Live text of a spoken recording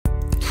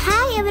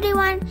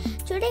everyone,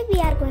 today we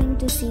are going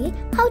to see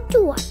how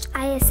to watch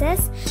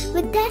ISS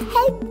with the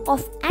help of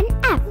an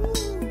app.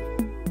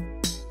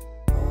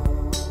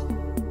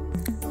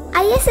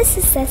 ISS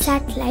is a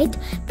satellite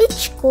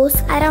which goes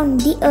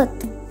around the Earth.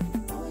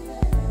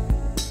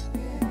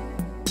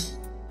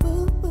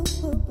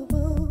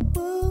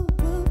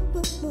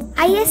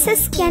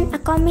 ISS can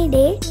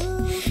accommodate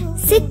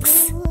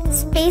 6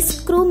 space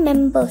crew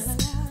members.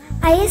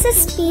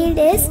 ISS speed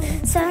is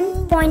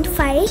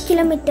 7.5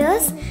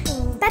 kilometers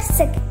per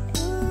second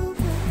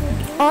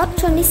or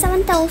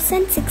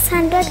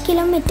 27,600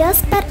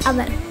 kilometers per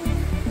hour.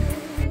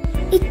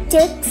 It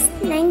takes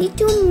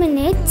 92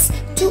 minutes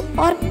to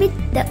orbit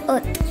the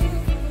Earth.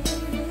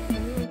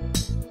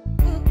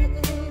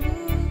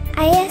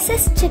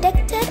 ISS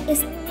detector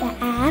is the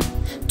app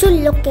to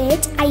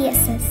locate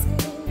ISS.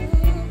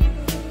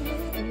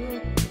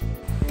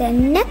 The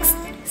next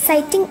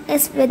sighting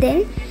is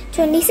within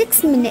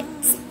 26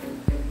 minutes.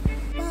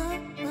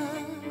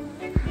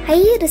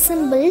 Eye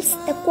resembles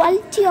the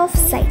quality of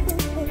sight.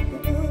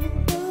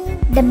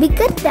 The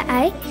bigger the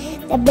eye,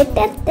 the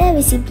better the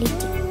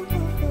visibility.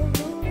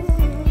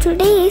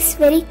 Today is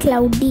very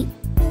cloudy,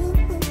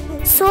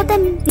 so the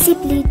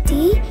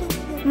visibility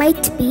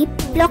might be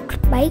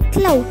blocked by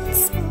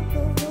clouds.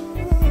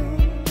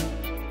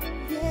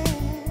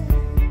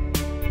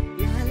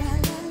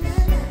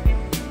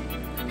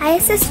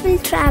 ISS will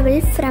travel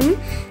from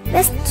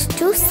west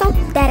to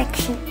south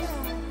direction.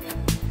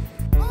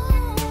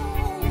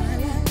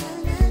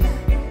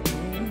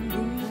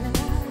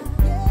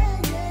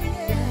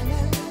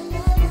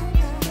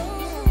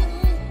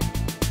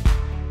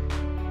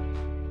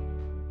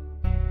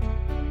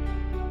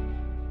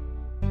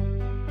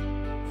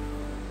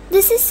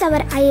 This is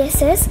our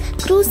ISS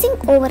cruising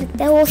over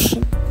the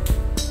ocean.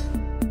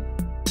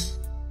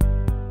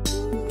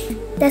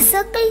 The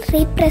circle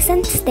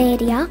represents the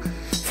area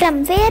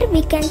from where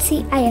we can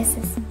see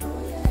ISS.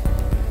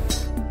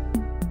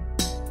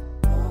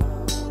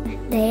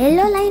 The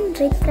yellow line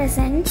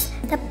represents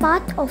the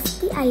path of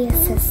the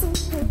ISS.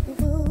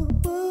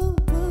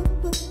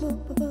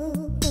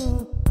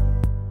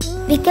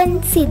 We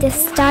can see the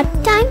start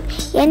time,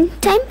 end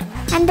time,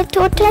 and the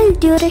total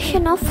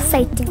duration of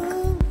sighting.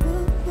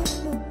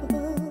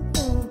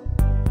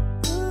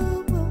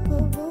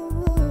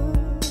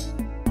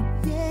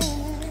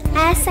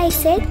 As I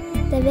said,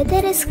 the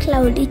weather is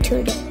cloudy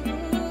today,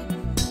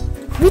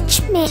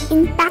 which may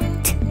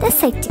impact the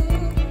sighting.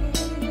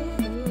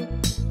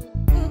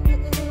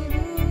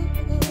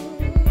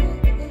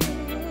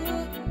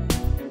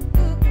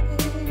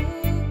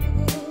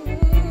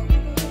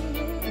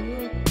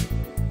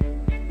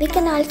 We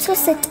can also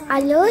set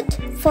alert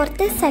for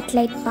the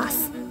satellite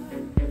pass.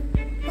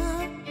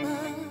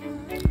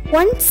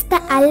 Once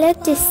the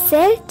alert is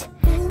set,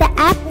 the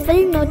app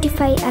will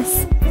notify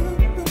us.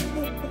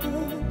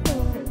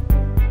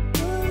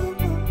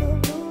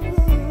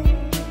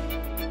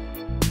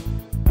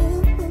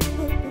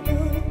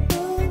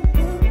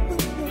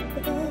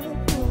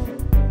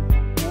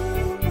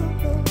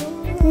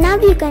 Now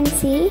you can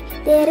see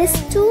there is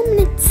 2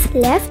 minutes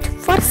left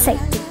for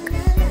sighting.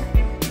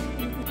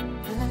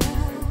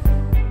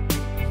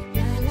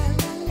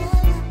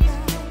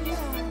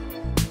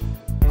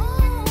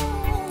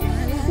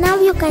 Now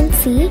you can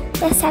see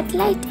the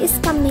satellite is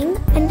coming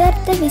under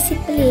the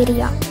visible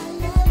area.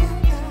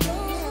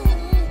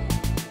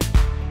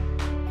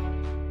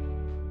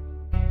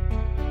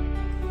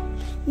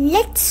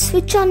 Let's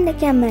switch on the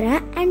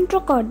camera and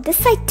record the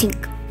sighting.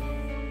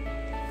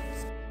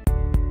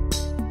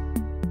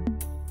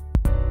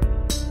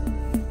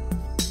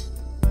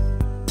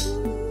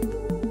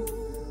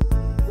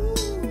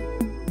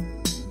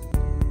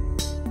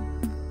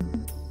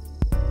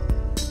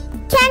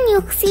 Can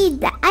you see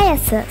the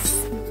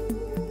ISS?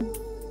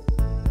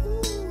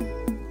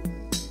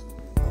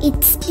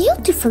 It's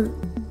beautiful.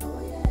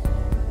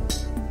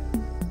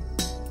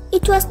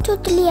 It was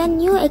totally a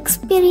new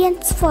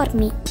experience for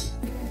me.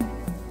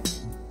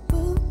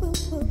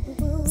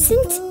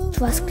 Since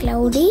it was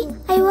cloudy,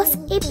 I was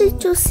able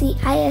to see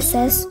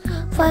ISS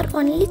for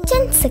only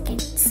 10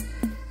 seconds.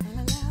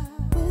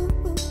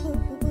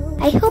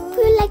 I hope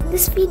you like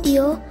this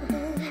video.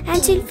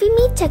 Until we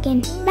meet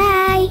again,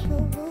 bye.